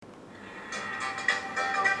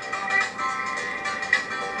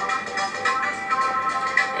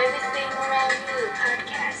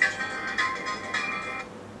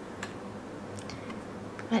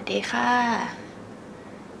ดีค่ะ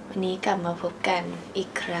วันนี้กลับมาพบกันอีก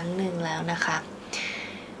ครั้งหนึ่งแล้วนะคะ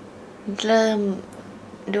เริ่ม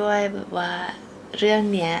ด้วยแบบว่าเรื่อง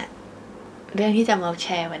ที่จะมาแช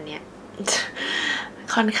ร์วันเนี้ย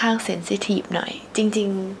ค่อนข้างเซนซิทีฟหน่อยจริง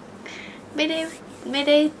ๆไม่ไ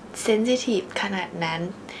ด้เซนซิทีฟขนาดนั้น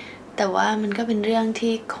แต่ว่ามันก็เป็นเรื่อง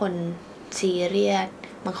ที่คนซีเรียส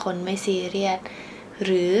บางคนไม่ซีเรียสห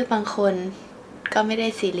รือบางคนก็ไม่ได้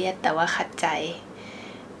ซีเรียสแต่ว่าขัดใจ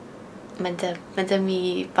มันจะมี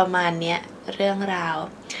ประมาณเนี้ยเรื่องราว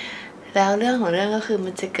แล้วเรื่องของเรื่องก็คือ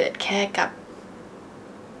มันจะเกิดแค่กับ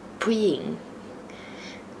ผู้หญิง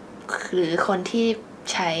หรือคนที่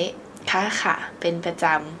ใช้ค้าขายเป็นประจ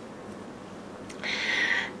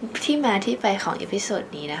ำที่มาที่ไปของเอพิโซด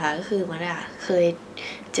นี้นะคะก็คือมันเคย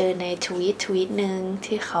เจอในทวีตหนึ่ง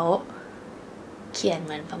ที่เขาเขียนเห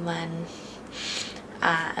มือนประมาณ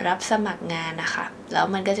รับสมัครงานนะคะแล้ว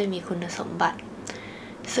มันก็จะมีคุณสมบัติ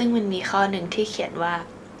ซึ่งมันมีข้อหนึ่งที่เขียนว่า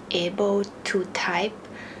able to type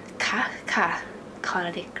ค่ะ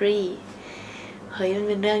category เฮ้ยมันเ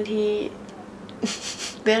ป็นเรื่องที่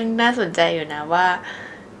เรื่องน่าสนใจอยู่นะว่า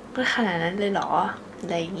มันขนาดนั้นเลยเหรออะ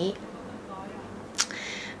ไรอย่างนี้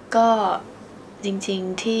ก็จริง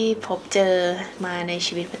ๆที่พบเจอมาใน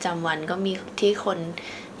ชีวิตประจำวันก็มีที่คน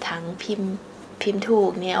ทั้งพิมพ์ถู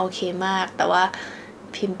กเนี่ยโอเคมากแต่ว่า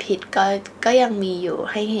พิมพ์ผิดก็ยังมีอยู่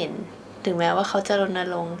ให้เห็นถึงแม้ว่าเขาจะรณ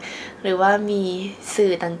รงค์หรือว่ามีสื่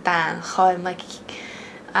อต่างๆคอยมา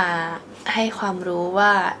ให้ความรู้ว่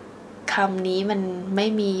าคำนี้มันไม่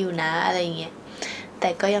มีอยู่นะอะไรเงี้ยแต่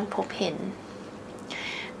ก็ยังพบเห็น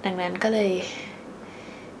ดังนั้นก็เลย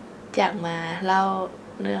อยากมาเล่า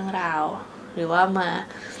เรื่องราวหรือว่ามา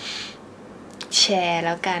แชร์แ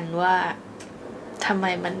ล้วกันว่าทำไม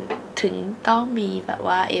มันถึงต้องมีแบบ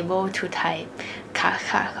ว่า able to type ค่ะ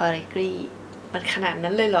category มันขนาด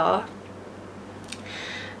นั้นเลยเหรอ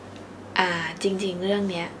จริงๆเรื่อง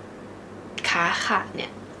เนี้ยค้าขะเนี่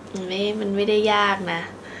ยมันไม่ได้ยากนะ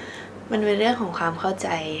มันเป็นเรื่องของความเข้าใจ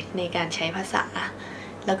ในการใช้ภาษา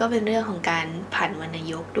แล้วก็เป็นเรื่องของการผันวรรณ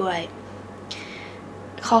ยุกต์ด้วย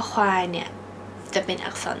คอควายเนี่ยจะเป็น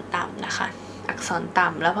อักษรต่ำนะคะอักษรต่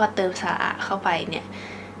ำแล้วพอเติมสระเข้าไปเนี่ย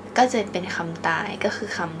ก็จะเป็นคำตายก็คือ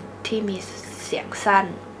คำที่มีเสียงสั้น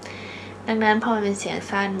ดังนั้นพอมันเป็นเสียง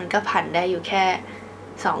สั้นมันก็ผันได้อยู่แค่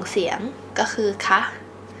2เสียงก็คือคะ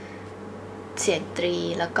เสียงตรี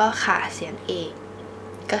แล้วก็ค่ะเสียงเอก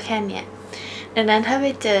ก็แค่เนี้ยดังนั้นถ้าไป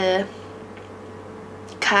เจอ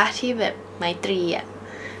คะที่แบบไมตรี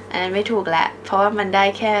อันนั้นไม่ถูกแล้วเพราะว่ามันได้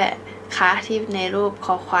แค่คะที่ในรูปค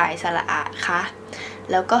อควายสระอะคะ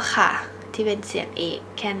แล้วก็ค่ะที่เป็นเสียงเอก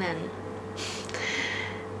แค่นั้น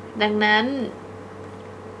ดังนั้น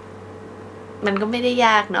มันก็ไม่ได้ย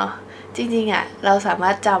ากเนาะจริงๆเราสามา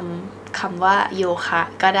รถจำคำว่าโยคะ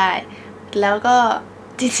ก็ได้แล้วก็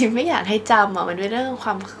จริงๆไม่อยากให้จำมันเป็นเรื่องค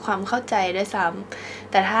วามเข้าใจด้วยซ้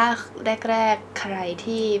ำแต่ถ้าแรกๆใคร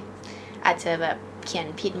ที่อาจจะแบบเขียน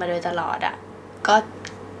ผิดมาโดยตลอด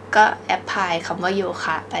ก็แอพพลายคำว่าโยค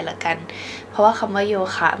ะไปละกันเพราะว่าคำว่าโย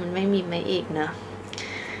คะมันไม่มีไม้เอกเนอะ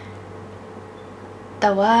แต่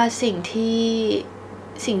ว่าสิ่ง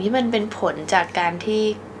ที่มันเป็นผลจากการที่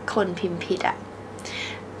คนพิมพ์ผิด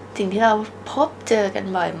สิ่งที่เราพบเจอกัน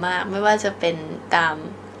บ่อยมากไม่ว่าจะเป็นตาม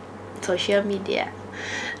โซเชียลมีเดีย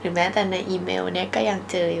หรือแม้แต่ในอีเมลเนี่ยก็ยัง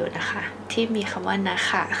เจออยู่นะคะที่มีคำว่านะ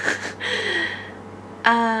คะ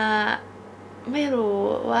ไม่รู้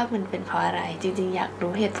ว่ามันเป็นเพราะอะไรจริงๆอยาก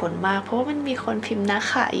รู้เหตุผลมากเพราะว่ามันมีคนพิมพ์นะ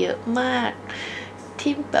คะเยอะมาก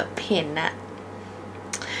ที่แบบเห็น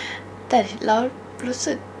แต่แล้วรู้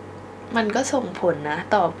สึกมันก็ส่งผลนะ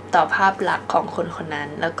ต่อภาพลักษณ์ของคนคนนั้น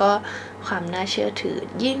แล้วก็ความน่าเชื่อถือ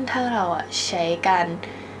ยิ่งถ้าเราใช้การ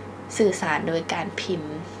สื่อสารโดยการพิม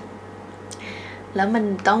พ์แล้ว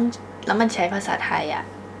มันใช้ภาษาไทย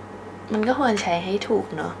มันก็ควรใช้ให้ถูก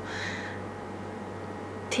เนาะ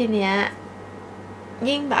ทีเนี้ย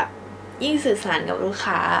ยิ่งสื่อสารกับลูก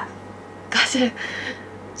ค้าก็จะ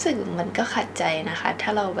รู้สึกมันก็ขัดใจนะคะถ้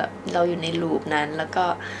าเราอยู่ในลูปนั้นแล้วก็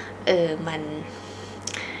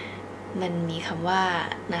มันมีคำว่า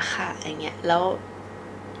นะคะอย่างเงี้ยแล้ว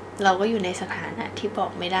เราก็อยู่ในสถานะที่บอ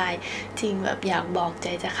กไม่ได้จริงแบบอยากบอกใจ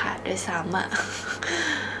จะขาดด้วยซ้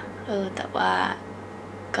ำแต่ว่า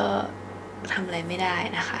ก็ทำอะไรไม่ได้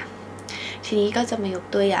นะคะทีนี้ก็จะมายก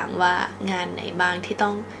ตัวอย่างว่างานไหนบ้างที่ต้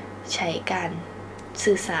องใช้การ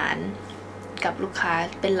สื่อสารกับลูกค้า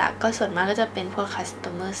เป็นหลักก็ส่วนมากก็จะเป็นพวก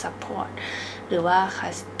customer support หรือว่า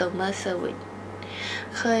customer service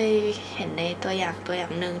เคยเห็นในตัวอย่าง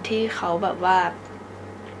หนึ่งที่เขาแบบว่า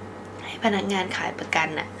ให้พนักงานขายประกัน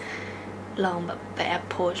ลองแบบไป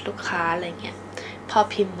approach ลูกค้าอะไรเงี้ยพอ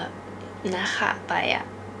พิมพ์แบบนะคะไป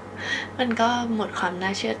มันก็หมดความน่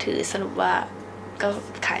าเชื่อถือสรุปว่าก็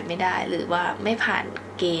ขายไม่ได้หรือว่าไม่ผ่าน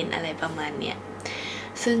เกณฑ์อะไรประมาณเนี้ย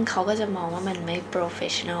ซึ่งเขาก็จะมองว่ามันไม่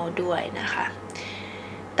professional ด้วยนะคะ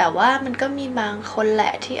แต่ว่ามันก็มีบางคนแหล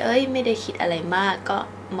ะที่ไม่ได้คิดอะไรมากก็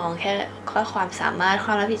มองแค่ความสามารถคว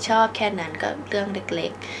ามรับผิดชอบแค่นั้นก็เรื่องเล็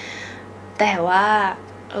กๆแต่ว่า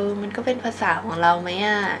มันก็เป็นภาษาของเราไหม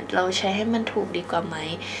เราใช้ให้มันถูกดีกว่าไหม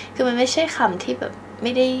คือมันไม่ใช่คำที่แบบไ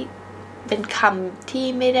ม่ได้เป็นคำที่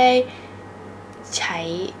ไม่ได้ใช้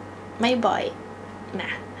ไม่บ่อยน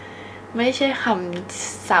ะไม่ใช่ค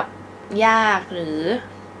ำศัพท์ยากหรือ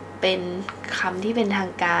เป็นคำที่เป็นทา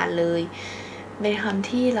งการเลยเป็นคำ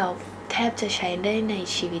ที่เราแทบจะใช้ได้ใน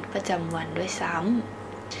ชีวิตประจำวันด้วยซ้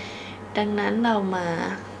ำดังนั้นเรามา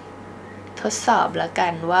ทดสอบแล้วกั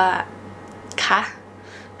นว่าคะ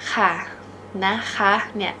ค่ะนะคะ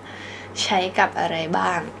เนี่ยใช้กับอะไรบ้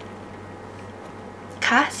างค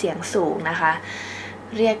ะเสียงสูงนะคะ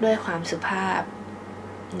เรียกด้วยความสุภาพ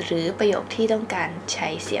หรือประโยคที่ต้องการใช้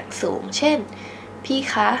เสียงสูงเช่นพี่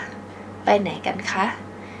คะไปไหนกันคะ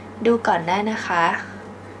ดูก่อนได้นะคะ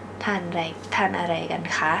ทานอะไรกัน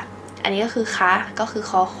คะอันนี้ก็คือคะก็คือ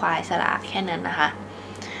คอควายสระแค่นั้นนะคะ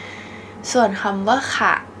ส่วนคำว่า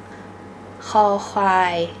ค่ะคอควา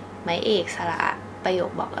ยไม้เอกสระประโย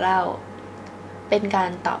คบอกเล่าเป็นการ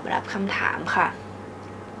ตอบรับคำถามค่ะ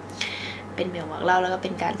เป็นประโยคบอกเล่าแล้วก็เป็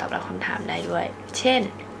นการตอบรับคำถามได้ด้วยเช่น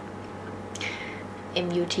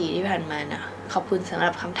MUT ที่ผ่านมานะขอบคุณสำห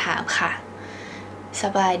รับคำถามค่ะส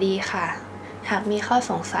บายดีค่ะหากมีข้อ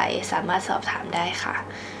สงสัยสามารถสอบถามได้ค่ะ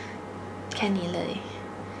แค่นี้เลย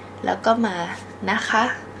แล้วก็มานะคะ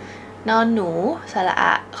นอนหนูสระอ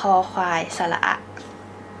ะคอควายสระอะ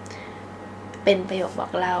เป็นประโยคบอ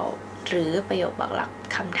กเล่าหรือประโยคบอกรับ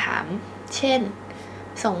คำถามเช่น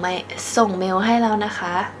ส่งเมลให้แล้วนะค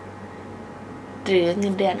ะหรือเงิ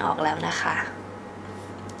นเดือนออกแล้วนะคะ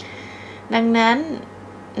ดังนั้น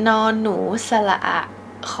นอนหนูสระอะ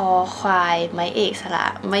คอควายไม้เอกสระ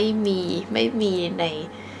ไม่มีใน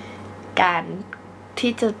การ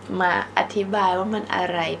ที่จะมาอธิบายว่ามันอะ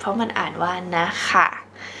ไรเพราะมันอ่านว่านะคะ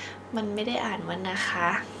มันไม่ได้อ่านว่านะคะ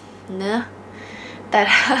เนอะแต่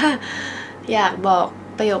ถ้าอยากบอก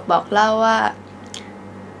ประโยคบอกเล่าว่า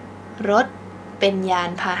รถเป็นยาน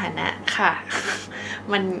พาหนะค่ะ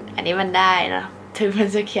อันนี้มันได้เนาะถึงมัน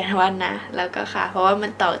จะเขียนว่านะแล้วก็ค่ะเพราะว่ามั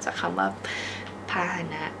นต่อจากคำว่าพาห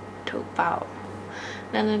นะถูกเปล่า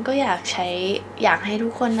ดังนั้นก็อยากให้ทุ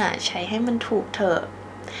กคนใช้ให้มันถูกเถอะ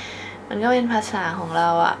มันก็เป็นภาษาของเรา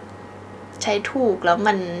ใช้ถูกแล้ว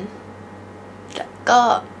มันก็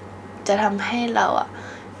จะทำให้เรา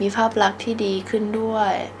มีภาพลักษณ์ที่ดีขึ้นด้ว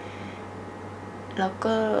ยแล้ว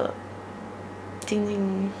ก็จริง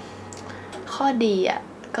ๆข้อดี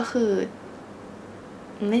ก็คือ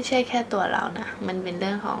ไม่ใช่แค่ตัวเรานะมันเป็นเ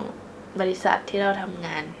รื่องของบริษัทที่เราทำง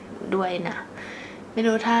านด้วยนะไม่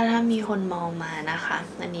รู้ถ้ามีคนมองมานะคะ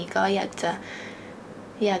อันนี้ก็อยาก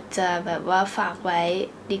จะแบบว่าฝากไว้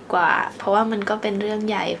ดีกว่าเพราะว่ามันก็เป็นเรื่อง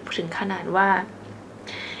ใหญ่ถึงขนาดว่า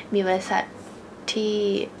มีบริษัทที่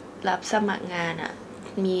รับสมัครงาน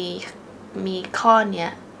มีข้อเนี้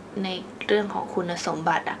ยในเรื่องของคุณสม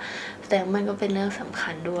บัติแต่มันก็เป็นเรื่องสำคั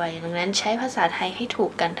ญด้วยดังนั้นใช้ภาษาไทยให้ถู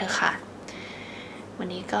กกันเถอะค่ะวัน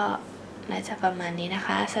นี้ก็น่าจะประมาณนี้นะค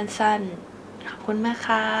ะสั้นๆขอบคุณมาก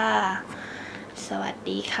ค่ะสวัส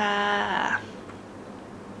ดีค่ะ